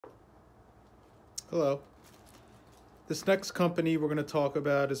Hello. This next company we're going to talk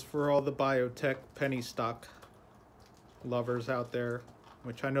about is for all the biotech penny stock lovers out there,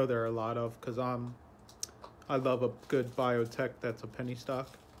 which I know there are a lot of because I love a good biotech that's a penny stock.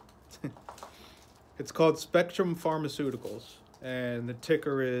 It's called Spectrum Pharmaceuticals, and the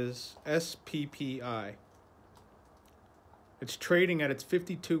ticker is SPPI. It's trading at its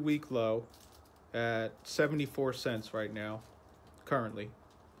 52-week low at 74 cents right now, currently.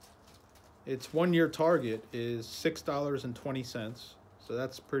 Its one-year target is $6.20, so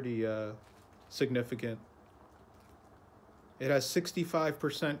that's pretty significant. It has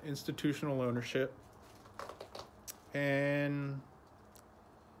 65% institutional ownership, and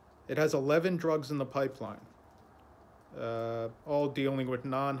it has 11 drugs in the pipeline, all dealing with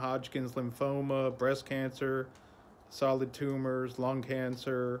non-Hodgkin's lymphoma, breast cancer, solid tumors, lung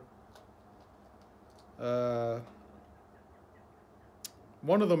cancer.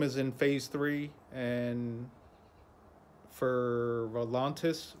 One of them is in phase 3, and for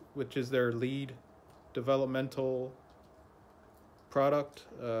Volantis, which is their lead developmental product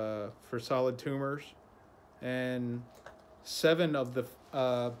for solid tumors, and 7 of the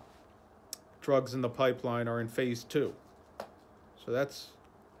drugs in the pipeline are in phase 2. So that's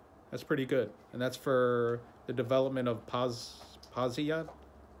pretty good, and that's for the development of poziotinib.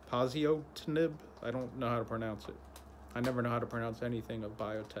 I don't know how to pronounce it. I never know how to pronounce anything of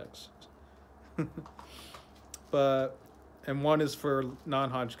biotechs. And one is for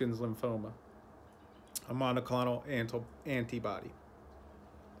non-Hodgkin's lymphoma, a monoclonal antibody.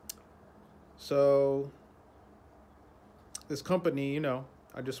 So this company,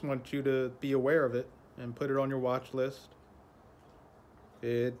 I just want you to be aware of it and put it on your watch list.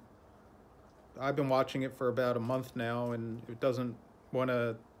 I've been watching it for about a month now, and it doesn't want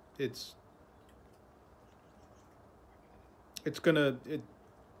to,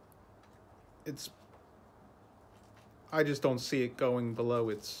 I just don't see it going below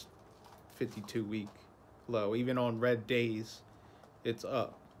its 52-week low. Even on red days, it's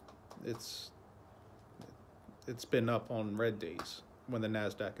up. It's been up on red days when the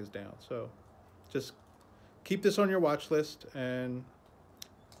NASDAQ is down. So just keep this on your watch list and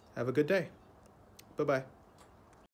have a good day. Bye-bye.